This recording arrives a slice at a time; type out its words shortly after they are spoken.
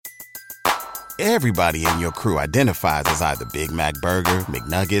Everybody in your crew identifies as either Big Mac Burger,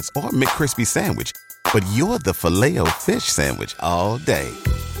 McNuggets, or McCrispy Sandwich. But you're the Filet-O-Fish Sandwich all day.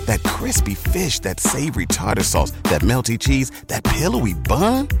 That crispy fish, that savory tartar sauce, that melty cheese, that pillowy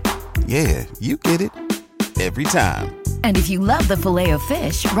bun. Yeah, you get it. Every time. And if you love the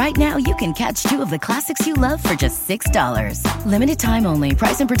Filet-O-Fish, right now you can catch two of the classics you love for just $6. Limited time only.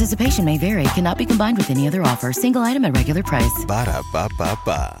 Price and participation may vary. Cannot be combined with any other offer. Single item at regular price.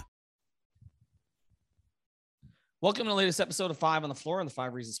 Ba-da-ba-ba-ba. Welcome to the latest episode of 5 on the Floor on the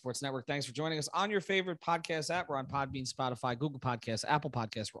 5 Reasons Sports Network. Thanks for joining us on your favorite podcast app. We're on Podbean, Spotify, Google Podcasts, Apple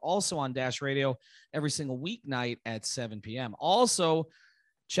Podcasts. We're also on Dash Radio every single weeknight at 7 p.m. Also,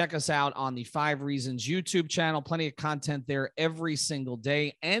 check us out on the 5 Reasons YouTube channel. Plenty of content there every single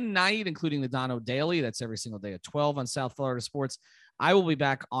day and night, including the Dono Daily. That's every single day at 12 on South Florida Sports. I will be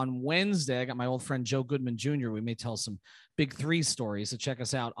back on Wednesday. I got my old friend Joe Goodman Jr. We may tell some Big 3 stories. So check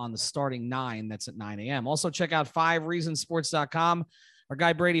us out on the starting 9. That's at 9 a.m. Also check out 5reasonsports.com. Our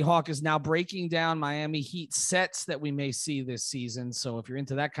guy Brady Hawk is now breaking down Miami Heat sets that we may see this season. So if you're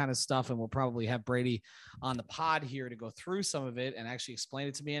into that kind of stuff, and we'll probably have Brady on the pod here to go through some of it and actually explain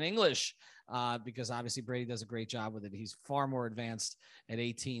it to me in English, because obviously Brady does a great job with it. He's far more advanced at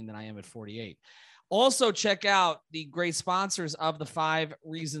 18 than I am at 48. Also, check out the great sponsors of the 5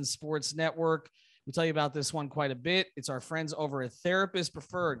 Reasons Sports Network. We tell you about this one quite a bit. It's our friends over at Therapist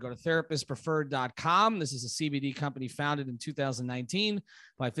Preferred. Go to therapistpreferred.com. This is a CBD company founded in 2019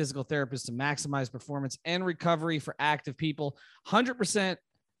 by physical therapists to maximize performance and recovery for active people. 100%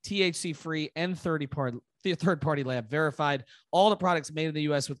 THC-free and third-party lab verified. All the products made in the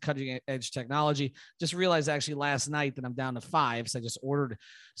U.S. with cutting-edge technology. Just realized actually last night that I'm down to 5, so I just ordered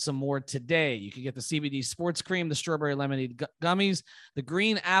some more today. You can get the CBD sports cream, the strawberry lemonade gummies, the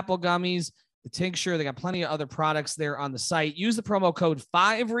green apple gummies, the tincture. They got plenty of other products there on the site. Use the promo code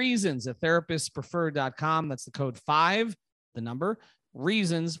 5Reasons at therapistpreferred.com. That's the code 5, the number,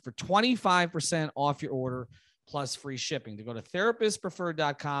 reasons, for 25% off your order plus free shipping. To go to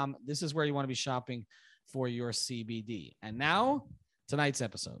therapistpreferred.com. This is where you want to be shopping for your CBD. And now, tonight's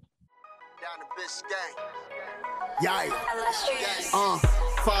episode. Down to Biscayne. Yeah.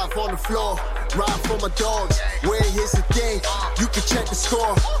 5 on the floor, ride for my dogs. Where here's the thing, you can check the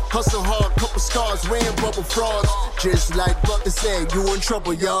score. Hustle hard, couple scars, wearing bubble frogs. Just like Butler said, you in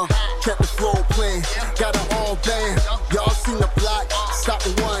trouble, y'all. Kept the floor playing, got it all banned. Y'all seen the block, stop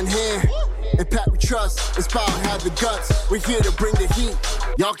with one hand. And Pat we trust, it's power, have the guts. We're here to bring the heat,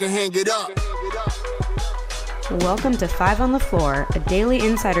 y'all can hang it up. Welcome to 5 on the Floor, a daily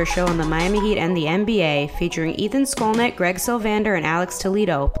insider show on the Miami Heat and the NBA, featuring Ethan Skolnick, Greg Sylvander, and Alex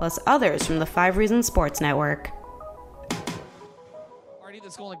Toledo, plus others from the 5 Reasons Sports Network. Alrighty, Ethan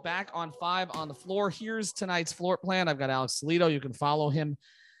Skolnick back on 5 on the Floor. Here's tonight's floor plan. I've got Alex Toledo. You can follow him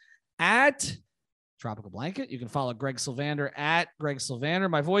at Tropical Blanket. You can follow Greg Sylvander at Greg Sylvander.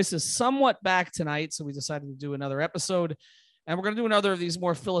 My voice is somewhat back tonight, so we decided to do another episode. And we're going to do another of these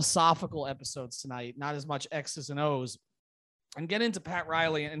more philosophical episodes tonight, not as much X's and O's, and get into Pat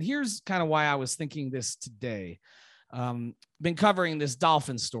Riley. And here's kind of why I was thinking this today. Been covering this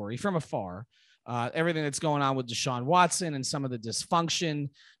Dolphins story from afar, everything that's going on with Deshaun Watson and some of the dysfunction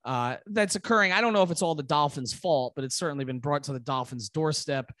that's occurring. I don't know if it's all the Dolphins' fault, but it's certainly been brought to the Dolphins'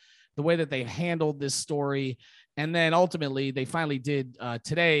 doorstep, the way that they've handled this story. And then ultimately they finally did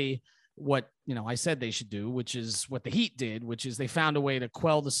today what, I said they should do, which is what the Heat did, which is they found a way to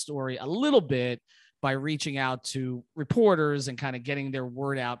quell the story a little bit by reaching out to reporters and kind of getting their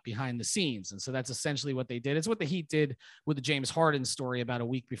word out behind the scenes. And so that's essentially what they did. It's what the Heat did with the James Harden story about a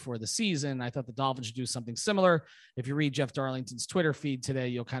week before the season. I thought the Dolphins should do something similar. If you read Jeff Darlington's Twitter feed today,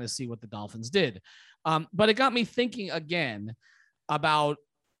 you'll kind of see what the Dolphins did. But it got me thinking again about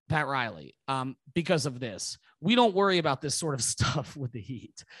Pat Riley, because of this. We don't worry about this sort of stuff with the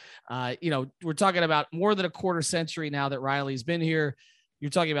Heat. We're talking about more than a quarter century now that Riley's been here. You're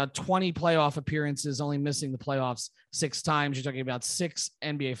talking about 20 playoff appearances, only missing the playoffs 6 times. You're talking about 6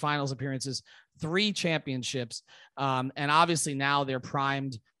 NBA Finals appearances, 3 championships. And obviously now they're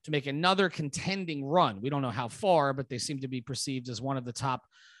primed to make another contending run. We don't know how far, but they seem to be perceived as one of the top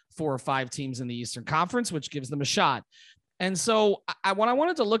 4 or 5 teams in the Eastern Conference, which gives them a shot. And so what I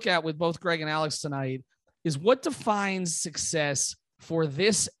wanted to look at with both Greg and Alex tonight is what defines success for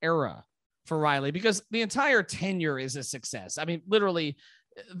this era for Riley, because the entire tenure is a success. I mean, literally,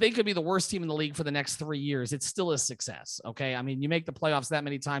 they could be the worst team in the league for the next 3 years. It's still a success. Okay. I mean, you make the playoffs that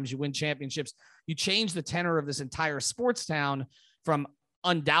many times, you win championships, you change the tenor of this entire sports town from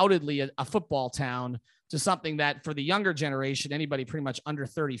undoubtedly a football town to something that for the younger generation, anybody pretty much under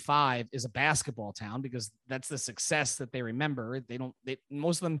 35 is a basketball town, because that's the success that they remember.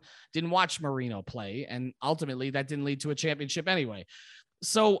 Most of them didn't watch Marino play, and ultimately that didn't lead to a championship anyway.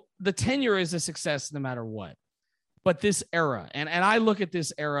 So the tenure is a success no matter what. But this era, and I look at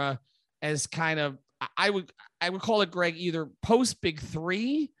this era as kind of, I would call it, Greg, either post Big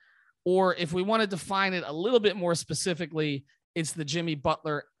Three, or if we want to define it a little bit more specifically, it's the Jimmy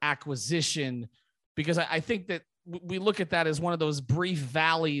Butler acquisition, because I think that we look at that as one of those brief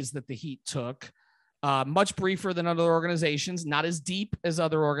valleys that the Heat took, much briefer than other organizations, not as deep as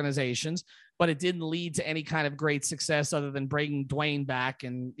other organizations, but it didn't lead to any kind of great success other than bringing Dwayne back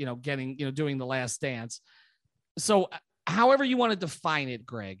and, doing the last dance. So however you want to define it,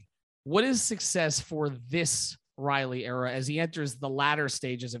 Greg, what is success for this Riley era as he enters the latter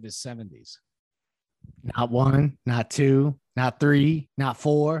stages of his 70s? Not 1, not 2, not 3, not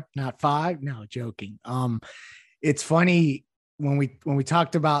 4, not 5. No, joking. It's funny when we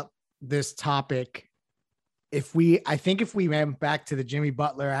talked about this topic, if we went back to the Jimmy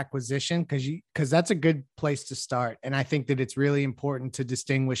Butler acquisition, because that's a good place to start. And I think that it's really important to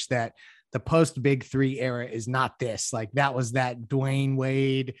distinguish that the post Big Three era is not this. Like, that was that Dwayne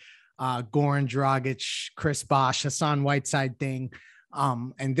Wade, Goran Dragic, Chris Bosh, Hassan Whiteside thing.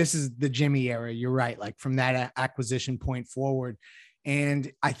 And this is the Jimmy era. You're right. Like, from that acquisition point forward.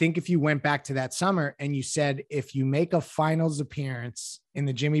 And I think if you went back to that summer and you said, if you make a finals appearance in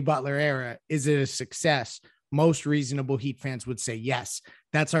the Jimmy Butler era, is it a success? Most reasonable Heat fans would say yes.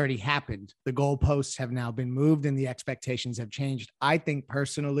 That's already happened. The goalposts have now been moved and the expectations have changed. I think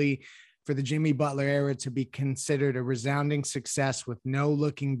personally, for the Jimmy Butler era to be considered a resounding success with no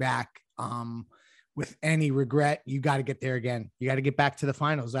looking back, with any regret, you got to get there again. You got to get back to the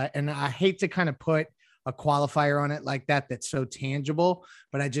finals. I hate to kind of put a qualifier on it like that that's so tangible,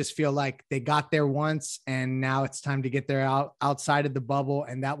 but I just feel like they got there once and now it's time to get there outside of the bubble,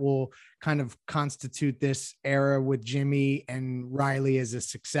 and that will kind of constitute this era with Jimmy and Riley as a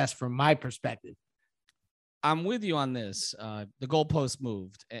success from my perspective. I'm with you on this. The goalpost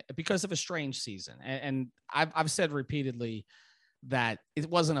moved because of a strange season, and I've said repeatedly that it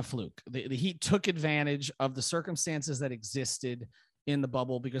wasn't a fluke. The Heat took advantage of the circumstances that existed in the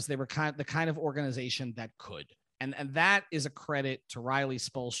bubble because they were the kind of organization that could. And that is a credit to Riley,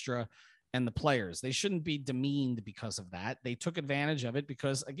 Spoelstra, and the players. They shouldn't be demeaned because of that. They took advantage of it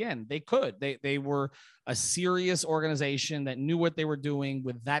because, again, they could. They were a serious organization that knew what they were doing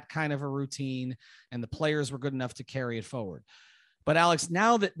with that kind of a routine, and the players were good enough to carry it forward. But Alex,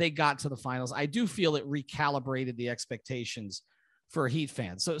 now that they got to the finals, I do feel it recalibrated the expectations for Heat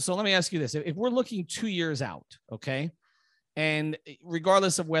fans. So let me ask you this. If we're looking 2 years out, okay, and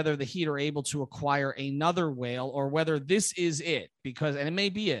regardless of whether the Heat are able to acquire another whale or whether this is it, and it may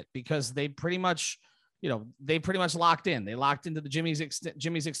be it, because they pretty much locked in. They locked into the Jimmy's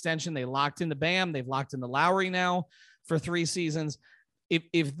extension. They locked into Bam. They've locked into Lowry now for 3 seasons.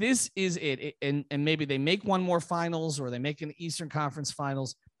 If this is it, and maybe they make one more finals or they make an Eastern Conference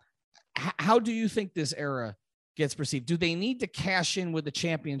Finals, how do you think this era gets perceived? Do they need to cash in with the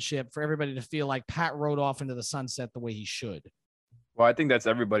championship for everybody to feel like Pat rode off into the sunset the way he should? Well, I think that's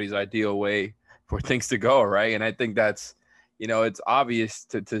everybody's ideal way for things to go, right? And I think that's, it's obvious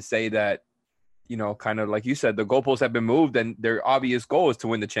to say that, kind of like you said, the goalposts have been moved and their obvious goal is to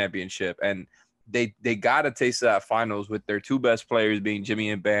win the championship. And they got a taste of that finals with their 2 best players being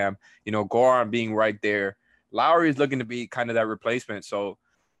Jimmy and Bam, Goran being right there. Lowry is looking to be kind of that replacement. So,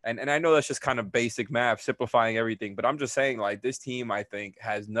 and I know that's just kind of basic math, simplifying everything, but I'm just saying, like, this team, I think,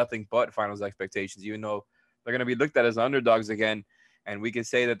 has nothing but finals expectations, even though they're going to be looked at as underdogs again. And we can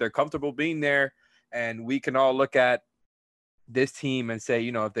say that they're comfortable being there. And we can all look at this team and say,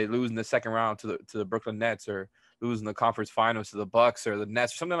 if they lose in the second round to the Brooklyn Nets, or lose in the conference finals to the Bucks or the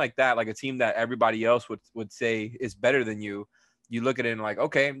Nets or something like that, like a team that everybody else would say is better than you, you look at it and like,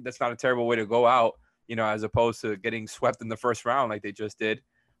 okay, that's not a terrible way to go out, as opposed to getting swept in the first round like they just did.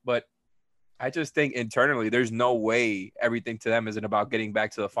 But I just think internally, there's no way everything to them isn't about getting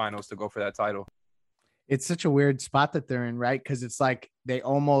back to the finals to go for that title. It's such a weird spot that they're in, right? Because it's like they're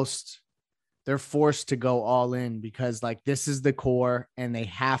forced to go all in because, like, this is the core and they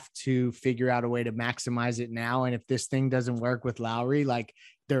have to figure out a way to maximize it now. And if this thing doesn't work with Lowry, like,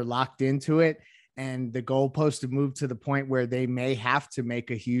 they're locked into it. And the goalposts have moved to the point where they may have to make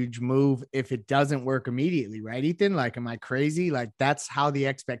a huge move if it doesn't work immediately, right, Ethan? Like, am I crazy? Like, that's how the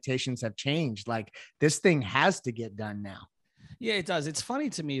expectations have changed. Like, this thing has to get done now. Yeah, it does. It's funny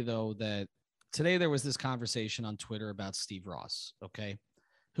to me, though, that today there was this conversation on Twitter about Steve Ross, okay?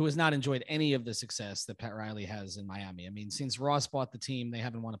 who has not enjoyed any of the success that Pat Riley has in Miami. I mean, since Ross bought the team, they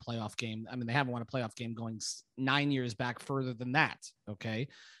haven't won a playoff game. I mean, they haven't won a playoff game going 9 years back further than that. Okay.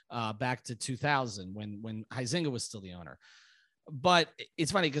 Back to 2000 when Huizinga was still the owner. But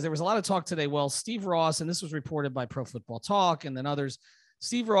it's funny because there was a lot of talk today. Well, Steve Ross, and this was reported by Pro Football Talk and then others,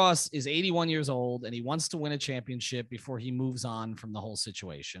 Steve Ross is 81 years old and he wants to win a championship before he moves on from the whole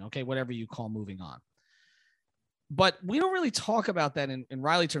situation. Okay. Whatever you call moving on. But we don't really talk about that in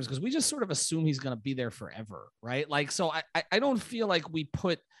Riley terms because we just sort of assume he's going to be there forever, right? Like, so I don't feel like we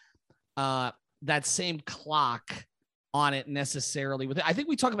put that same clock on it necessarily. I think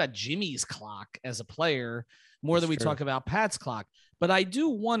we talk about Jimmy's clock as a player more than we talk about Pat's clock. But I do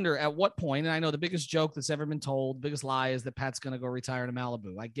wonder at what point, and I know the biggest joke that's ever been told, the biggest lie is that Pat's going to go retire to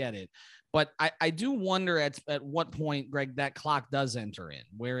Malibu. I get it. But I do wonder at what point, Greg, that clock does enter in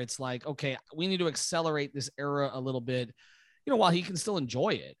where it's like, okay, we need to accelerate this era a little bit, while he can still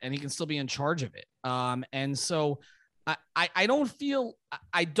enjoy it and he can still be in charge of it. And so I don't feel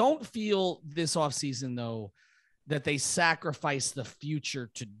this offseason, though, that they sacrifice the future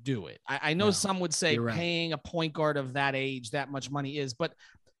to do it. I know some would say paying a point guard of that age, that much money is, but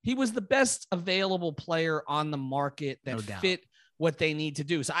he was the best available player on the market that fit what they need to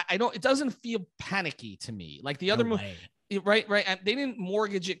do. So it doesn't feel panicky to me. Like the other move, right. They didn't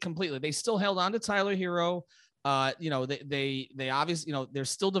mortgage it completely. They still held on to Tyler Hero. They obviously, they're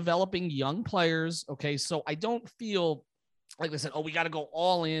still developing young players. Okay. So I don't feel like they said, we got to go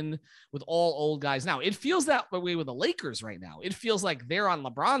all in with all old guys. Now it feels that way with the Lakers right now. It feels like they're on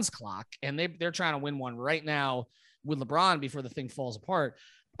LeBron's clock and they're trying to win one right now with LeBron before the thing falls apart.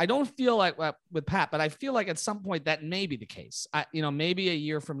 I don't feel like with Pat, but I feel like at some point that may be the case. Maybe a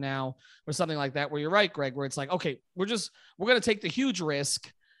year from now or something like that, where you're right, Greg, where it's like, okay, we're going to take the huge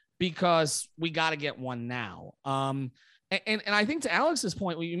risk because we got to get one now. And I think to Alex's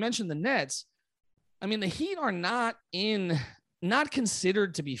point, when you mentioned the Nets, I mean, the Heat are not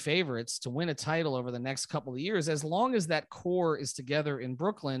considered to be favorites to win a title over the next couple of years, as long as that core is together in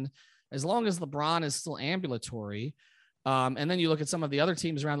Brooklyn, as long as LeBron is still ambulatory. And then you look at some of the other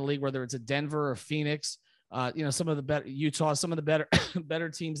teams around the league, whether it's a Denver or Phoenix, some of the better Utah, some of the better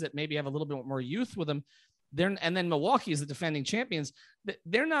teams that maybe have a little bit more youth with them. And then Milwaukee is the defending champions.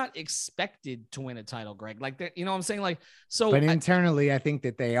 They're not expected to win a title, Greg. Like, what I'm saying? Like, so. But internally, I think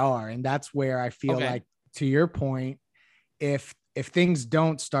that they are. And that's where I feel like, to your point, if things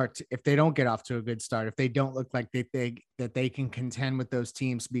don't if they don't get off to a good start, if they don't look like that they can contend with those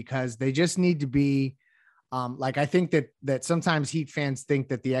teams, because they just need to be, like, I think that sometimes Heat fans think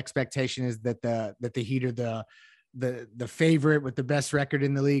that the expectation is that the Heat are the favorite with the best record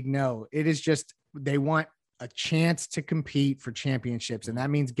in the league. No, it is just, they want a chance to compete for championships. And that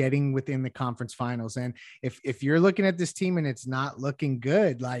means getting within the conference finals. And if you're looking at this team and it's not looking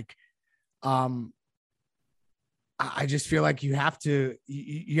good, like, I just feel like you have to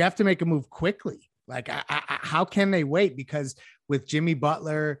make a move quickly. Like, how can they wait? Because with Jimmy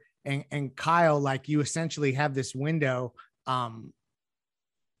Butler and Kyle, like, you essentially have this window. And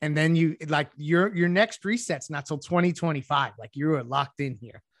then your next reset's not till 2025. Like, you are locked in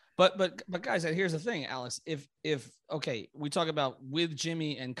here. But guys, here's the thing, Alex. If we talk about with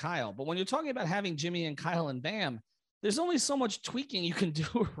Jimmy and Kyle, but when you're talking about having Jimmy and Kyle and Bam, there's only so much tweaking you can do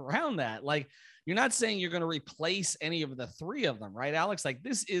around that. Like, you're not saying you're going to replace any of the three of them, right, Alex? Like,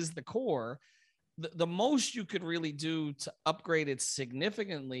 this is the core. The most you could really do to upgrade it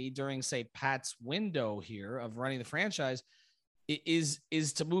significantly during, say, Pat's window here of running the franchise is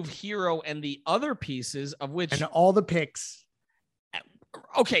to move Hero and the other pieces of which, and all the picks.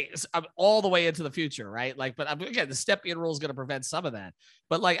 Okay, so I'm all the way into the future, right? Like, but again, the step-in rule is going to prevent some of that.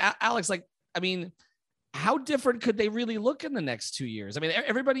 But like, Alex, like, I mean, how different could they really look in the next 2 years? I mean,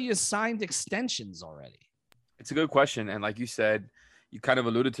 everybody has signed extensions already. It's a good question. And like you said, you kind of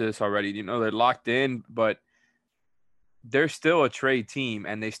alluded to this already. They're locked in, but they're still a trade team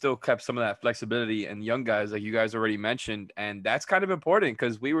and they still kept some of that flexibility and young guys, like you guys already mentioned. And that's kind of important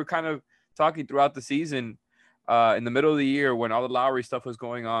because we were kind of talking throughout the season in the middle of the year when all the Lowry stuff was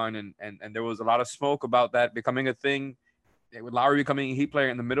going on and there was a lot of smoke about that becoming a thing, with Lowry becoming a Heat player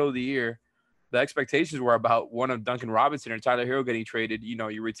in the middle of the year. The expectations were about one of Duncan Robinson or Tyler Hero getting traded.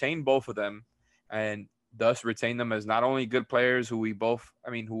 You retain both of them and thus retain them as not only good players who we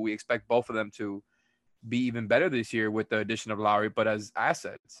expect both of them to be even better this year with the addition of Lowry, but as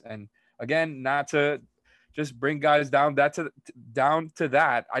assets. And again, not to just bring guys down to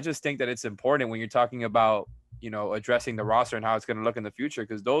that. I just think that it's important when you're talking about, addressing the roster and how it's going to look in the future,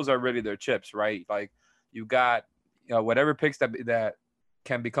 because those are really their chips, right? Like, you got, whatever picks that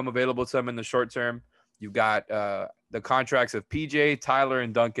can become available to them in the short term. You've got the contracts of PJ, Tyler,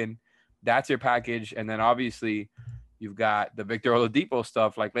 and Duncan. That's your package. And then obviously you've got the Victor Oladipo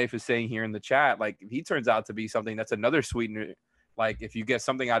stuff, like Leif is saying here in the chat. Like, if he turns out to be something, that's another sweetener. Like, if you get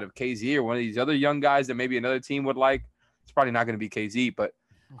something out of KZ or one of these other young guys that maybe another team would like, it's probably not going to be KZ. But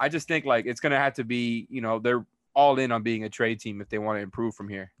I just think, like, it's going to have to be, they're all in on being a trade team if they want to improve from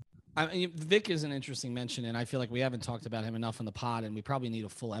here. I mean, Vic is an interesting mention, and I feel like we haven't talked about him enough on the pod, and we probably need a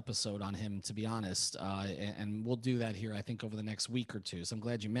full episode on him, to be honest. And we'll do that here, I think, over the next week or two. So I'm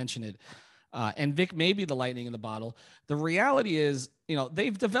glad you mentioned it. And Vic may be the lightning in the bottle. The reality is,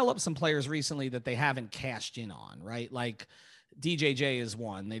 they've developed some players recently that they haven't cashed in on, right? Like DJJ is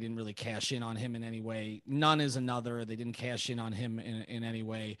one. They didn't really cash in on him in any way. Nunn is another. They didn't cash in on him in any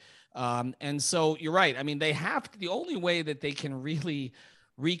way. And so you're right. I mean, the only way that they can really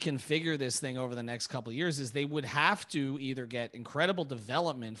reconfigure this thing over the next couple of years is they would have to either get incredible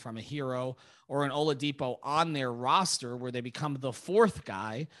development from a Hero or an Oladipo on their roster where they become the fourth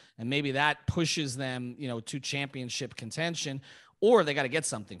guy, and maybe that pushes them, to championship contention, or they got to get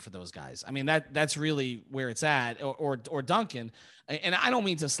something for those guys. I mean, that's really where it's at, or Duncan. And I don't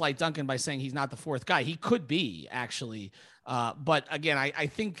mean to slight Duncan by saying he's not the fourth guy. He could be, actually. But again, I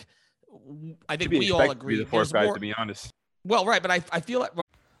think we all agree. To be the fourth guy, to be honest. Well, right, but I feel like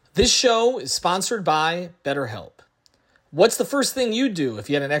this show is sponsored by BetterHelp. What's the first thing you do if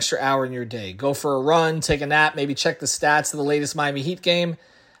you had an extra hour in your day? Go for a run, take a nap, maybe check the stats of the latest Miami Heat game?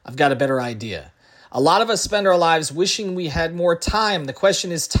 I've got a better idea. A lot of us spend our lives wishing we had more time. The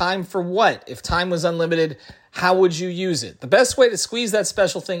question is, time for what? If time was unlimited, how would you use it? The best way to squeeze that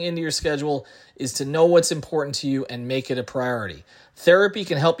special thing into your schedule is to know what's important to you and make it a priority. Therapy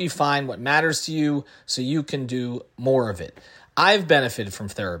can help you find what matters to you so you can do more of it. I've benefited from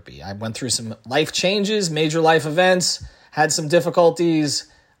therapy. I went through some life changes, major life events, had some difficulties,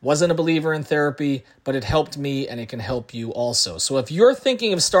 wasn't a believer in therapy, but it helped me and it can help you also. So if you're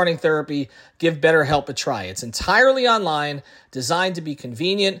thinking of starting therapy, give BetterHelp a try. It's entirely online, designed to be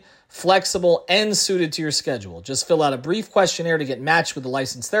convenient, flexible, and suited to your schedule. Just fill out a brief questionnaire to get matched with a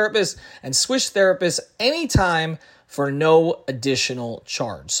licensed therapist and switch therapists anytime for no additional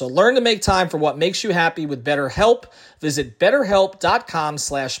charge. So learn to make time for what makes you happy with BetterHelp. Visit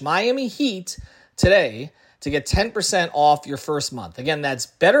BetterHelp.com/Miami Heat today to get 10% off your first month. Again, that's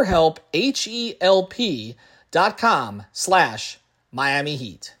BetterHelp, HELP.com/Miami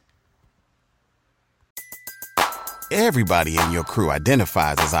Heat. Everybody in your crew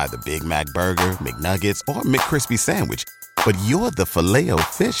identifies as either Big Mac Burger, McNuggets, or McCrispy Sandwich. But you're the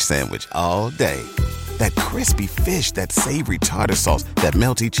Filet-O-Fish Sandwich all day. That crispy fish, that savory tartar sauce, that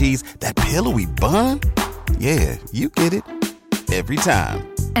melty cheese, that pillowy bun. Yeah, you get it. Every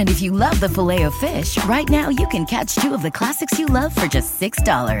time. And if you love the Filet-O-Fish, right now you can catch two of the classics you love for just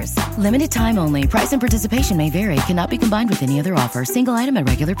 $6. Limited time only. Price and participation may vary. Cannot be combined with any other offer. Single item at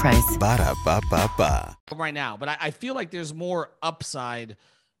regular price. Ba-da-ba-ba-ba. Right now, but I feel like there's more upside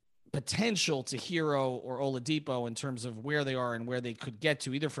potential to Hero or Oladipo in terms of where they are and where they could get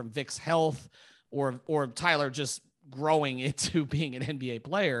to, either from Vic's health or Tyler just growing into being an NBA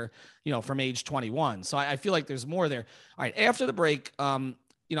player, from age 21. So I feel like there's more there. All right, after the break, I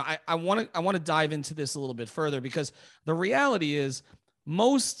want to dive into this a little bit further, because the reality is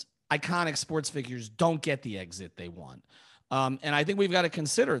most iconic sports figures don't get the exit they want. And I think we've got to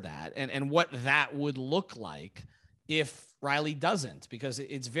consider that and what that would look like if Riley doesn't, because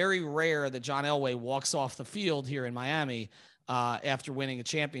it's very rare that John Elway walks off the field here in Miami after winning a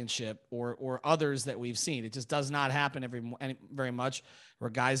championship, or others that we've seen. It just does not happen very much, where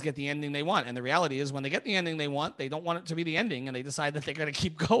guys get the ending they want. And the reality is, when they get the ending they want, they don't want it to be the ending, and they decide that they're going to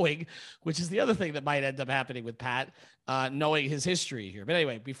keep going, which is the other thing that might end up happening with Pat, knowing his history here. But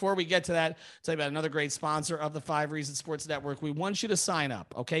anyway, before we get to that, I'll tell you about another great sponsor of the 5 Reasons Sports Network. We want you to sign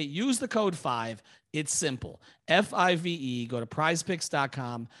up, okay? Use the code 5. It's simple. FIVE. Go to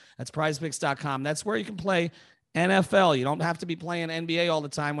prizepicks.com. That's prizepicks.com. That's where you can play NFL. You don't have to be playing NBA all the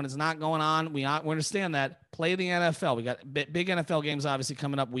time when it's not going on. We understand that. Play the NFL. We got big NFL games obviously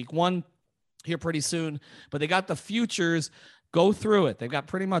coming up week 1 here pretty soon, but they got the futures. Go through it. They've got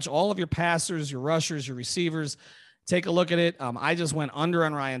pretty much all of your passers, your rushers, your receivers. Take a look at it. I just went under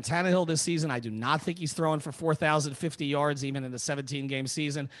on Ryan Tannehill this season. I do not think he's throwing for 4,050 yards even in the 17-game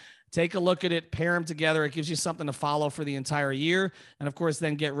season. Take a look at it, pair them together. It gives you something to follow for the entire year. And of course,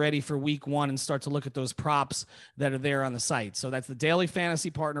 then get ready for week 1 and start to look at those props that are there on the site. So that's the daily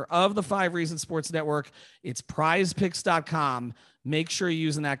fantasy partner of the 5 Reasons Sports Network. It's prizepicks.com. Make sure you're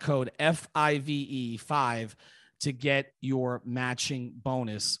using that code FIVE5 to get your matching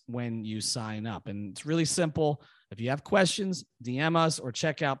bonus when you sign up. And it's really simple. If you have questions, DM us or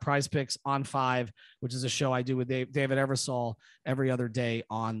check out Prize Picks on 5, which is a show I do with David Eversole every other day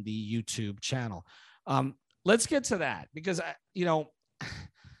on the YouTube channel. Let's get to that because,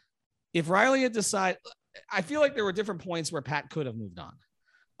 if Riley had decided, I feel like there were different points where Pat could have moved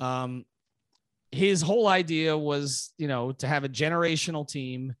on. His whole idea was, to have a generational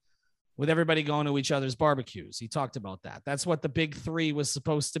team with everybody going to each other's barbecues. He talked about that. That's what the big three was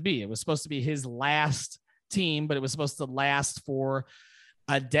supposed to be. It was supposed to be his last team, but it was supposed to last for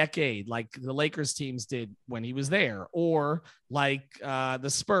a decade, like the Lakers teams did when he was there, or like the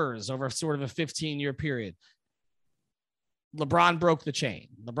Spurs over sort of a 15-year period. LeBron broke the chain.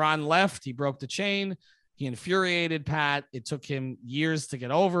 LeBron left. He broke the chain. He infuriated Pat. It took him years to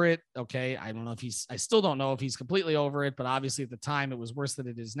get over it. Okay. I still don't know if he's completely over it, but obviously at the time it was worse than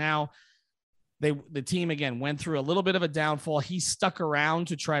it is now. The team again went through a little bit of a downfall. He stuck around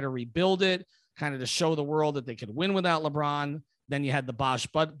to try to rebuild it, kind of to show the world that they could win without LeBron. Then you had the Bosch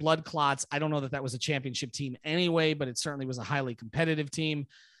blood clots. I don't know that was a championship team anyway, but it certainly was a highly competitive team.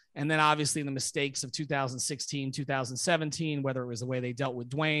 And then obviously the mistakes of 2016, 2017, whether it was the way they dealt with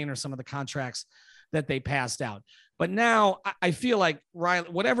Dwayne or some of the contracts that they passed out. But now I feel like Riley,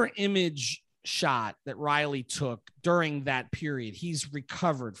 whatever image shot that Riley took during that period, he's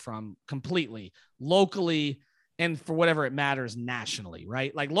recovered from completely, locally, and for whatever it matters nationally,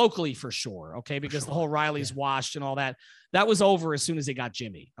 right? Like locally for sure. Okay. Because the whole Riley's washed and all that was over as soon as they got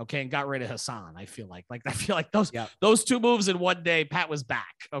Jimmy. Okay. And got rid of Hassan. I feel like those two moves in one day, Pat was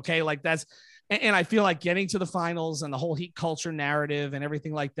back. Okay. Like and I feel like getting to the finals and the whole Heat culture narrative and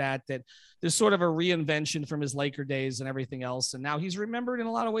everything like that there's sort of a reinvention from his Laker days and everything else. And now he's remembered in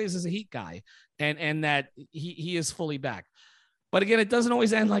a lot of ways as a Heat guy and that he is fully back. But again, it doesn't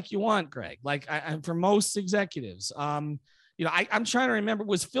always end like you want, Greg. Like for most executives, I'm trying to remember,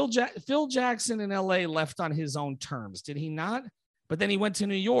 was Phil Jackson in LA left on his own terms? Did he not? But then he went to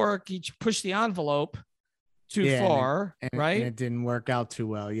New York. He pushed the envelope too far, right? And it didn't work out too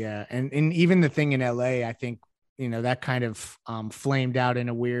well. Yeah. And even the thing in LA, I think, that kind of flamed out in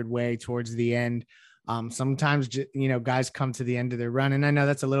a weird way towards the end. Sometimes, guys come to the end of their run. And I know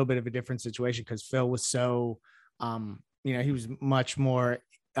that's a little bit of a different situation because Phil was so, he was much more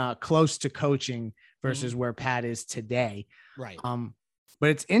close to coaching versus where Pat is today. Right. But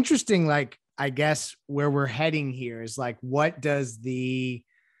it's interesting, like, I guess where we're heading here is like, does the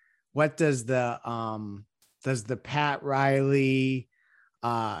Pat Riley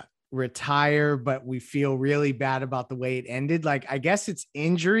retire, but we feel really bad about the way it ended? Like, I guess it's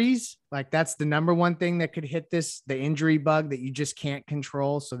injuries. Like that's the number one thing that could hit the injury bug that you just can't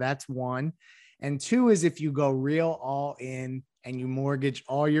control. So that's one. And two is if you go real all in and you mortgage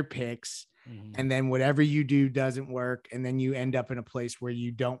all your picks and then whatever you do doesn't work. And then you end up in a place where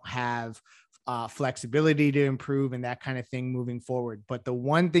you don't have flexibility to improve and that kind of thing moving forward. But the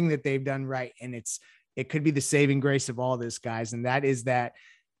one thing that they've done right, and it could be the saving grace of all this, guys, and that is that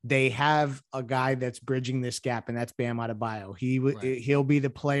they have a guy that's bridging this gap, and that's Bam Adebayo. He'll be the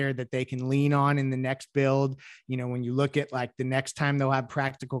player that they can lean on in the next build. When you look at like the next time they'll have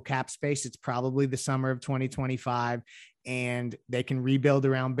practical cap space, it's probably the summer of 2025, and they can rebuild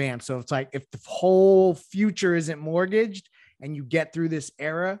around Bam. So it's like if the whole future isn't mortgaged and you get through this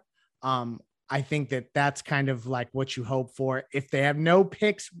era, I think that's kind of like what you hope for. If they have no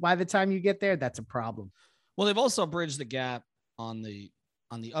picks by the time you get there, that's a problem. Well, they've also bridged the gap on the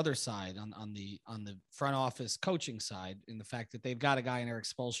other side, on the front office coaching side, in the fact that they've got a guy in Eric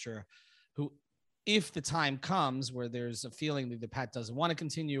Spoelstra who, if the time comes where there's a feeling that the Pat doesn't want to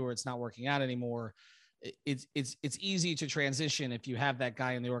continue or it's not working out anymore, it's easy to transition if you have that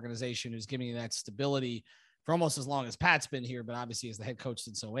guy in the organization who's giving you that stability for almost as long as Pat's been here, but obviously as the head coach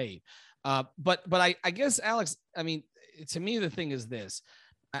since 2008. But I guess, Alex, I mean, to me, the thing is this.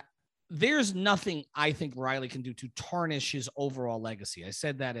 There's nothing I think Riley can do to tarnish his overall legacy. I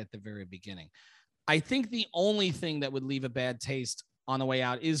said that at the very beginning. I think the only thing that would leave a bad taste on the way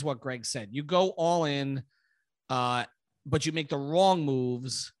out is what Greg said. You go all in, but you make the wrong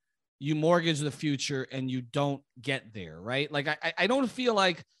moves. You mortgage the future and you don't get there, right? Like, I don't feel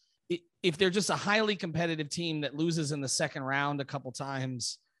like if they're just a highly competitive team that loses in the second round a couple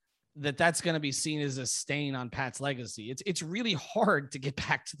times, that's going to be seen as a stain on Pat's legacy. It's really hard to get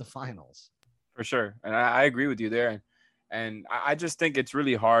back to the finals. For sure. And I agree with you there. And I just think it's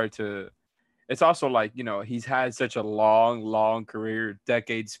really hard it's also like, he's had such a long career,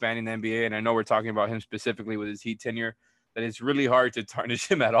 decade spanning the NBA. And I know we're talking about him specifically with his Heat tenure, that it's really hard to tarnish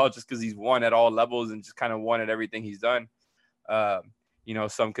him at all just because he's won at all levels and just kind of won at everything he's done.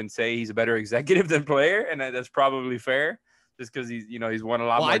 Some can say he's a better executive than player, and that's probably fair just because he's won a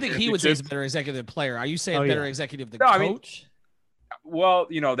lot. Well, more I think he would say he's a championships. better executive player. Are you saying better executive than No, I mean, coach? well,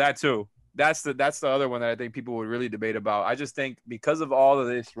 that too. That's the other one that I think people would really debate about. I just think because of all of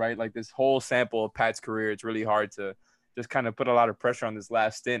this, right? Like this whole sample of Pat's career, it's really hard to just kind of put a lot of pressure on this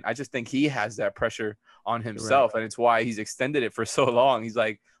last stint. I just think he has that pressure on himself, and it's why he's extended it for so long. He's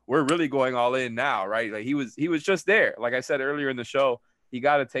like, we're really going all in now, right? Like he was just there. Like I said earlier in the show, he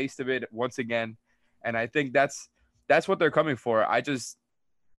got a taste of it once again, and I think that's what they're coming for. I just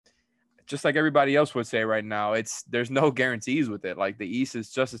like everybody else would say right now, there's no guarantees with it. Like the East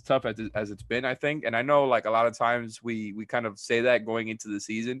is just as tough as it's been, I think. And I know like a lot of times we kind of say that going into the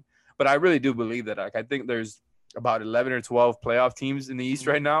season, but I really do believe that. Like I think there's about 11 or 12 playoff teams in the East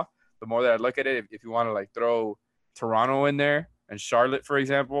right now. The more that I look at it, if you want to like throw Toronto in there and Charlotte, for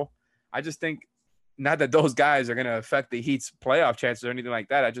example, I just think not that those guys are going to affect the Heat's playoff chances or anything like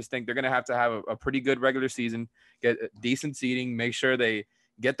that. I just think they're going to have a pretty good regular season, get decent seeding, make sure they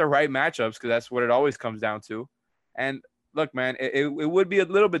get the right matchups, because that's what it always comes down to. And look, man, it would be a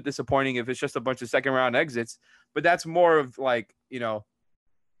little bit disappointing if it's just a bunch of second round exits, but that's more of like,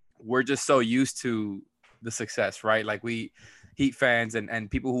 we're just so used to the success, right? Like we Heat fans and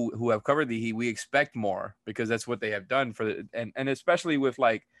people who have covered the Heat, we expect more because that's what they have done and especially with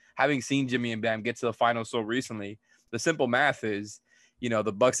like having seen Jimmy and Bam get to the finals so recently. The simple math is,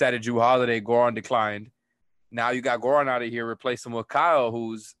 the Bucks added Jrue Holiday, Goran declined. Now you got Goran out of here, replace him with Kyle,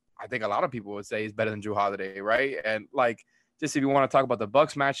 who's I think a lot of people would say is better than Jrue Holiday, right? And like, just if you want to talk about the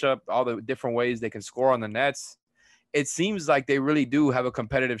Bucks matchup, all the different ways they can score on the Nets, it seems like they really do have a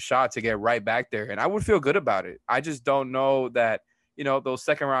competitive shot to get right back there. And I would feel good about it. I just don't know that, those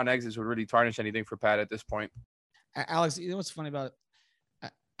second round exits would really tarnish anything for Pat at this point. Alex, you know what's funny about it?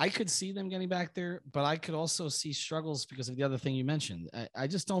 I could see them getting back there, but I could also see struggles because of the other thing you mentioned. I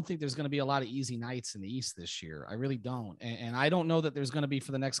just don't think there's going to be a lot of easy nights in the East this year. I really don't. And I don't know that there's going to be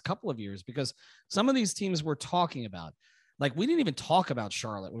for the next couple of years, because some of these teams we're talking about, like we didn't even talk about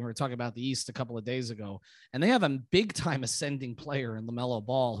Charlotte when we were talking about the East a couple of days ago, and they have a big time ascending player in LaMelo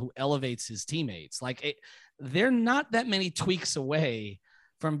Ball who elevates his teammates. They're not that many tweaks away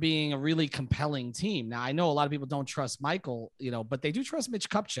from being a really compelling team. Now, I know a lot of people don't trust Michael, but they do trust Mitch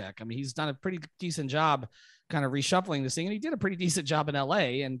Kupchak. I mean, he's done a pretty decent job kind of reshuffling this thing, and he did a pretty decent job in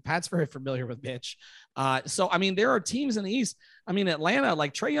LA, and Pat's very familiar with Mitch. So, I mean, there are teams in the East. I mean, Atlanta,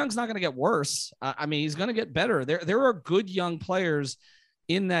 like Trae Young's not going to get worse. I mean, he's going to get better. There are good young players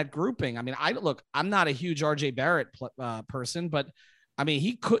in that grouping. I mean, I'm not a huge RJ Barrett person, but I mean,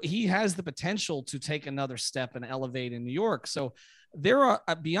 he has the potential to take another step and elevate in New York. So there are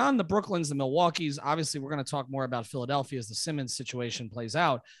beyond the Brooklyns, the Milwaukees. Obviously, we're going to talk more about Philadelphia as the Simmons situation plays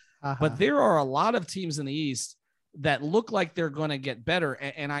out. But there are a lot of teams in the East that look like they're going to get better.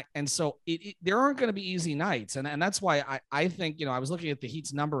 So there aren't going to be easy nights. And that's why I think, I was looking at the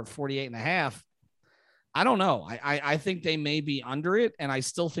Heat's number of 48.5. I don't know. I think they may be under it. And I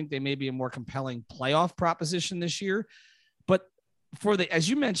still think they may be a more compelling playoff proposition this year. But as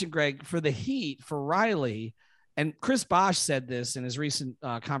you mentioned, Greg, for the Heat, for Riley, and Chris Bosh said this in his recent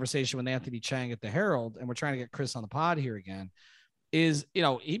conversation with Anthony Chang at the Herald, and we're trying to get Chris on the pod here again, is,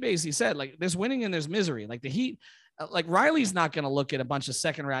 he basically said, like, there's winning and there's misery. Like the Heat, like Riley's not going to look at a bunch of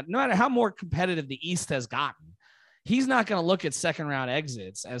second round, no matter how more competitive the East has gotten. He's not going to look at second round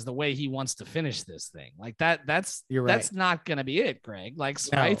exits as the way he wants to finish this thing. Like that's not going to be it, Greg. Like,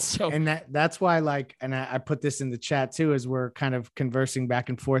 no. Right. So, and that's why, like, and I put this in the chat too, as we're kind of conversing back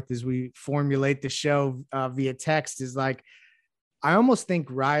and forth as we formulate the show via text, is like, I almost think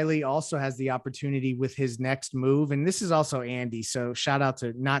Riley also has the opportunity with his next move. And this is also Andy. So shout out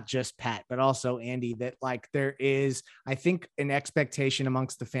to not just Pat, but also Andy, that like there is, I think, an expectation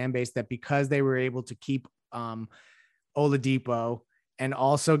amongst the fan base that because they were able to keep Oladipo and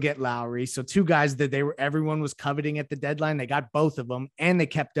also get Lowry, so two guys that everyone was coveting at the deadline, they got both of them, and they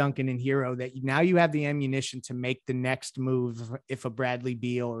kept Duncan and Hero, that now you have the ammunition to make the next move if a Bradley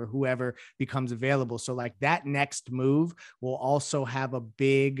Beal or whoever becomes available. So like that next move will also have a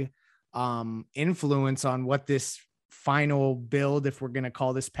big influence on what this final build, if we're going to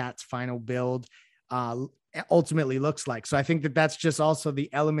call this Pat's final build, ultimately looks like. So I think that's just also the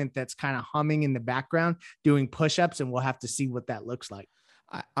element that's kind of humming in the background, doing push-ups, and we'll have to see what that looks like.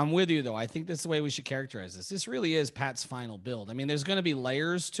 I'm with you, though. I think that's the way we should characterize this. This really is Pat's final build. I mean, there's going to be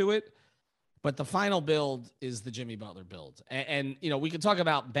layers to it, but the final build is the Jimmy Butler build. And we could talk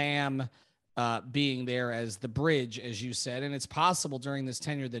about Bam being there as the bridge, as you said, and it's possible during this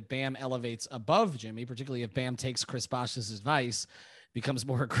tenure that Bam elevates above Jimmy, particularly if Bam takes Chris Bosh's advice, becomes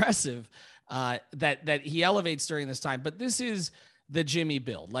more aggressive, that he elevates during this time. But this is the Jimmy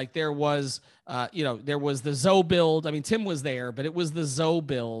build. Like there was, there was the Zoe build. I mean, Tim was there, but it was the Zoe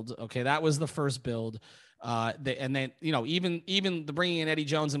build. Okay. That was the first build. And then, even the bringing in Eddie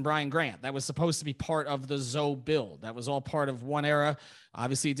Jones and Brian Grant, that was supposed to be part of the Zoe build. That was all part of one era.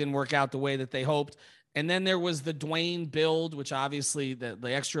 Obviously it didn't work out the way that they hoped. And then there was the Dwayne build, which obviously the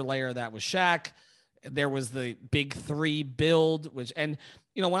extra layer of that was Shaq. There was the big three build, when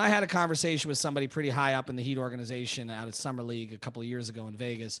I had a conversation with somebody pretty high up in the Heat organization out at Summer League a couple of years ago in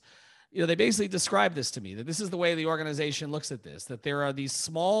Vegas, they basically described this to me, that this is the way the organization looks at this, that there are these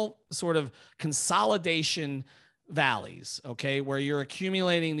small sort of consolidation valleys, okay, where you're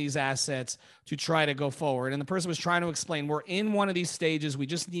accumulating these assets to try to go forward. And the person was trying to explain, we're in one of these stages. We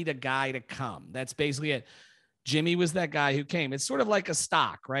just need a guy to come. That's basically it. Jimmy was that guy who came. It's sort of like a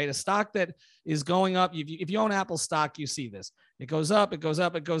stock, right? A stock that is going up. If you own Apple stock, you see this. It goes up, it goes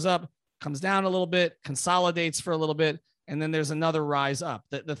up, it goes up, comes down a little bit, consolidates for a little bit, and then there's another rise up.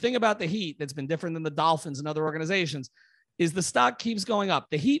 The thing about the Heat that's been different than the Dolphins and other organizations is the stock keeps going up.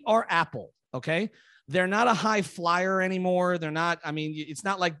 The Heat are Apple, okay? They're not a high flyer anymore. They're not, it's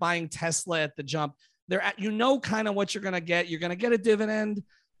not like buying Tesla at the jump. They're at, kind of what you're going to get. You're going to get a dividend.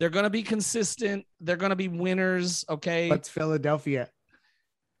 They're going to be consistent. They're going to be winners. Okay. What's Philadelphia?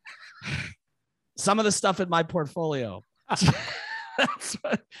 Some of the stuff in my portfolio. That's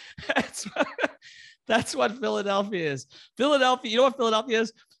what Philadelphia is. Philadelphia. You know what Philadelphia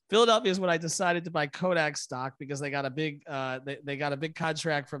is? Philadelphia is when I decided to buy Kodak stock because they got a big they got a big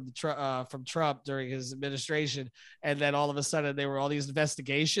contract from Trump during his administration, and then all of a sudden there were all these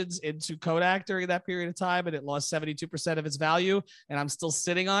investigations into Kodak during that period of time, and it lost 72% of its value, and I'm still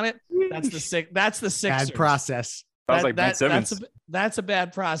sitting on it. That's the Sixers. Bad process. Sounds like Ben Simmons. That's a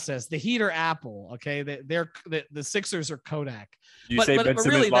bad process. The Heat are Apple. Okay, they're the Sixers are Kodak. Ben Simmons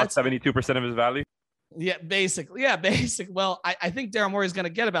really, lost 72% of his value. Yeah, basically. Well, I think Daryl Morey is going to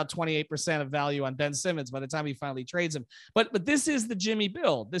get about 28% of value on Ben Simmons by the time he finally trades him. But this is the Jimmy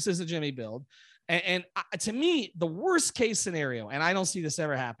build. And to me, the worst case scenario, and I don't see this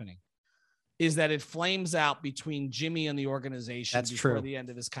ever happening, is that it flames out between Jimmy and the organization before the end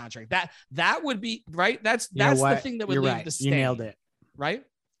of his contract. That would be right. That's the thing that would leave the stain. You nailed it. Right.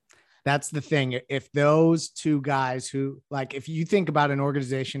 That's the thing. If those two guys who, like, if you think about an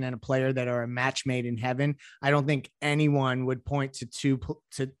organization and a player that are a match made in heaven, I don't think anyone would point to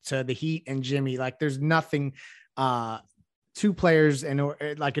the Heat and Jimmy. Like, there's nothing, two players and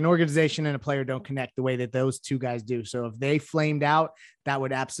like an organization and a player don't connect the way that those two guys do. So if they flamed out, that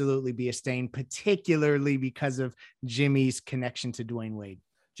would absolutely be a stain, particularly because of Jimmy's connection to Dwayne Wade.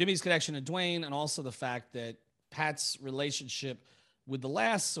 Jimmy's connection to Dwayne, and also the fact that Pat's relationship with the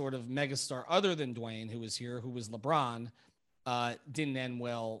last sort of megastar other than Dwayne, who was here, who was LeBron, didn't end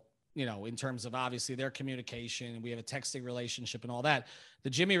well, in terms of obviously their communication. We have a texting relationship and all that. The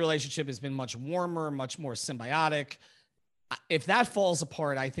Jimmy relationship has been much warmer, much more symbiotic. If that falls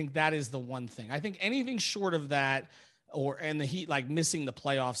apart, I think that is the one thing. I think anything short of that, and the Heat like missing the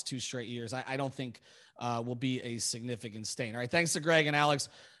playoffs 2 straight years, I don't think will be a significant stain. All right. Thanks to Greg and Alex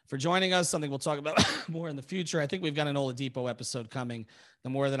for joining us. Something we'll talk about more in the future. I think we've got an Oladipo episode coming. The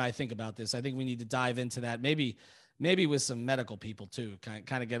more that I think about this, I think we need to dive into that. Maybe with some medical people too, kind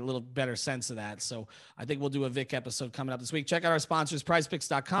of get a little better sense of that. So I think we'll do a Vic episode coming up this week. Check out our sponsors,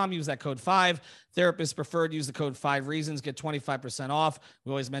 prizepicks.com. Use that code 5. Therapists preferred, use the code 5 reasons, get 25% off. We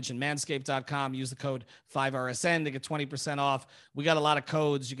always mention manscaped.com. Use the code 5RSN to get 20% off. We got a lot of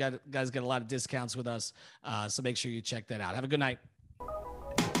codes. You guys get a lot of discounts with us. So make sure you check that out. Have a good night.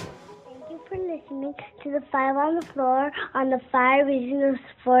 For listening to the 5 on the Floor on the 5 Regional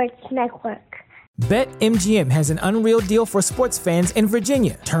Sports Network. BetMGM has an unreal deal for sports fans in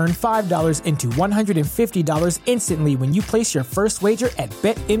Virginia. Turn $5 into $150 instantly when you place your first wager at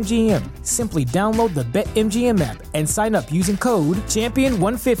BetMGM. Simply download the BetMGM app and sign up using code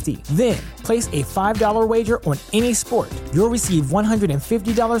Champion150. Then, place a $5 wager on any sport. You'll receive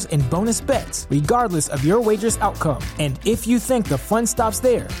 $150 in bonus bets, regardless of your wager's outcome. And if you think the fun stops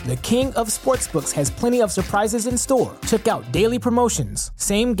there, the King of Sportsbooks has plenty of surprises in store. Check out daily promotions,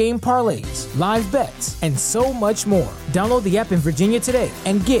 same-game parlays, live bets, and so much more. Download the app in Virginia today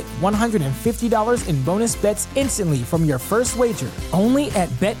and get $150 in bonus bets instantly from your first wager. Only at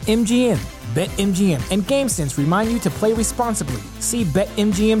BetMGM. BetMGM and GameSense remind you to play responsibly. See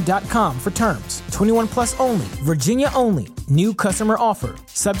BetMGM.com for terms. 21 plus only. Virginia only. New customer offer.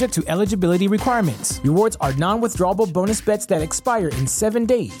 Subject to eligibility requirements. Rewards are non-withdrawable bonus bets that expire in 7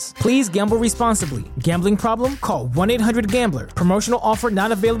 days. Please gamble responsibly. Gambling problem? Call 1-800-GAMBLER. Promotional offer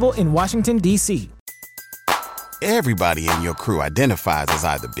not available in Washington, D.C. Everybody in your crew identifies as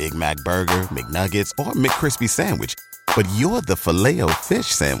either Big Mac Burger, McNuggets, or McCrispy Sandwich. but you're the Filet-O-Fish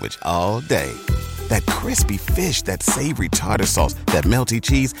Sandwich all day. That crispy fish, that savory tartar sauce, that melty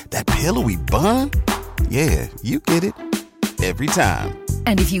cheese, that pillowy bun. Yeah, you get it. Every time.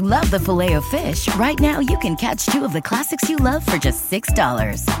 And if you love the Filet-O-Fish, right now you can catch two of the classics you love for just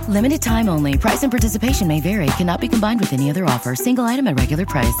 $6. Limited time only. Price and participation may vary. Cannot be combined with any other offer. Single item at regular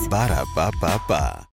price. Ba-da-ba-ba-ba.